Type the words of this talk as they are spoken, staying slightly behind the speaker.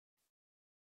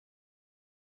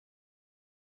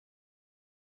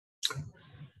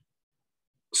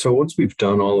So once we've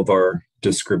done all of our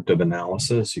descriptive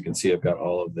analysis, you can see I've got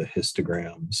all of the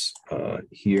histograms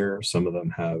here. Some of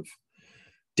them have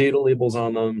data labels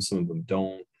on them, some of them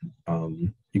don't.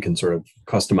 You can sort of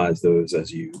customize those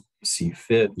as you see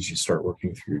fit as you start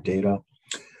working through your data.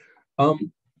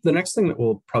 The next thing that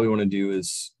we'll probably want to do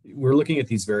is we're looking at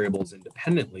these variables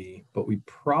independently, but we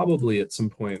probably at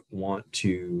some point want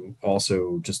to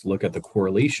also just look at the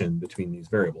correlation between these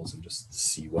variables and just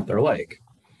see what they're like.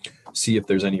 See if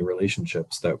there's any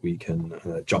relationships that we can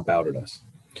jump out at us.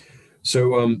 So,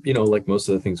 like most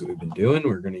of the things that we've been doing,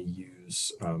 we're going to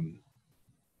use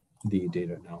the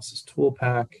data analysis tool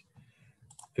pack.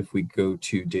 If we go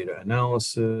to data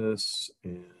analysis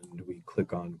and we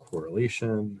click on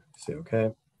correlation, say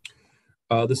okay.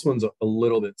 This one's a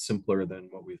little bit simpler than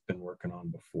what we've been working on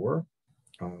before.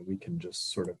 We can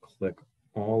just sort of click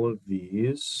all of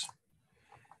these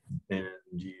and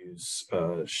use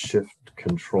shift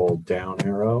control down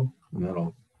arrow, and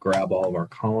that'll grab all of our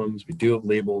columns. We do have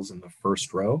labels in the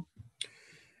first row.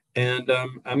 And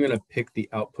I'm going to pick the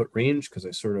output range because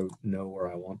I sort of know where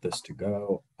I want this to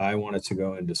go. I want it to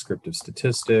go in descriptive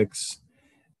statistics,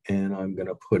 and I'm going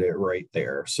to put it right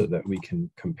there so that we can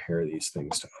compare these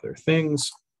things to other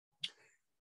things.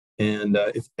 And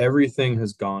if everything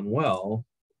has gone well,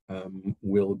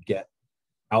 we'll get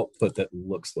output that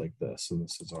looks like this. And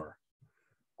this is our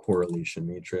correlation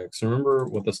matrix. And remember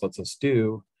what this lets us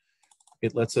do.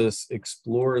 It lets us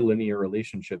explore linear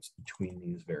relationships between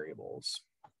these variables.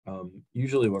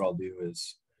 Usually what I'll do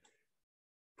is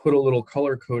put a little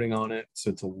color coding on it so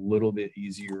it's a little bit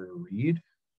easier to read.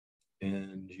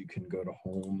 And you can go to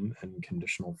home and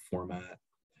conditional format.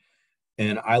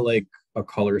 And I like a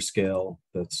color scale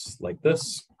that's like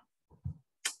this.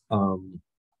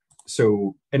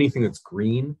 So anything that's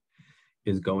green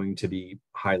is going to be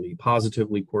highly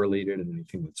positively correlated, and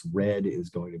anything that's red is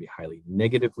going to be highly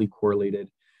negatively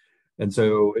correlated. And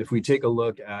so if we take a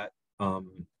look at,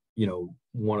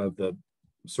 one of the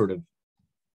sort of,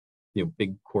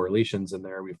 big correlations in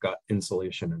there, we've got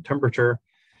insolation and temperature.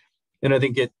 And I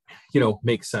think it,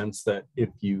 makes sense that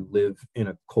if you live in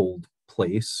a cold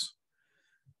place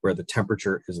where the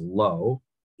temperature is low,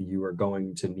 you are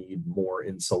going to need more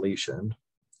insulation.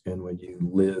 And when you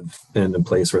live in a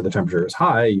place where the temperature is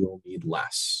high, you'll need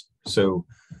less. So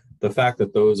the fact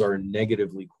that those are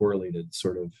negatively correlated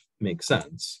sort of makes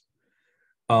sense.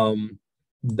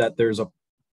 That there's a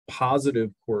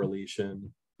positive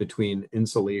correlation between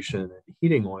insulation and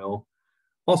heating oil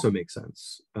also makes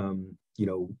sense.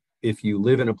 If you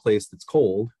live in a place that's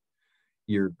cold,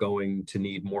 you're going to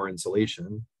need more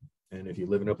insulation. And if you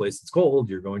live in a place that's cold,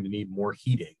 you're going to need more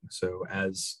heating. So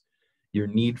as your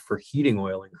need for heating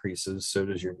oil increases, so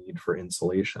does your need for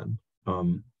insulation,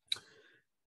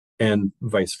 and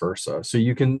vice versa. So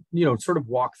you can, sort of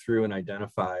walk through and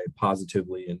identify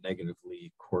positively and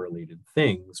negatively correlated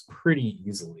things pretty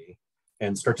easily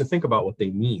and start to think about what they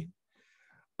mean.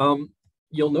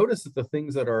 You'll notice that the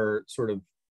things that are sort of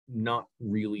not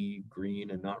really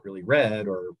green and not really red,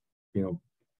 or,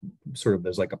 sort of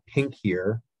there's like a pink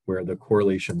here where the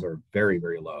correlations are very,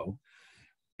 very low.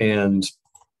 And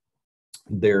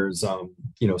there's,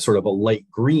 sort of a light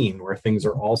green where things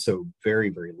are also very,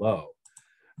 very low.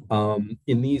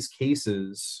 In these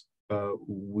cases,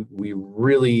 we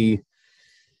really,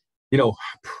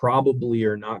 probably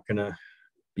are not going to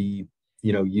be,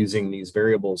 using these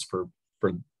variables for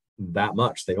that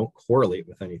much. They don't correlate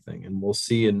with anything. And we'll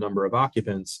see a number of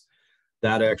occupants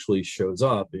that actually shows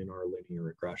up in our linear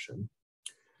regression.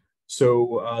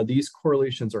 So these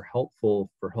correlations are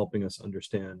helpful for helping us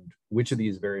understand which of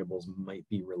these variables might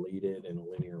be related in a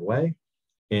linear way.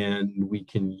 And we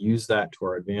can use that to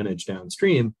our advantage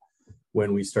downstream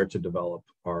when we start to develop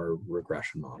our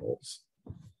regression models.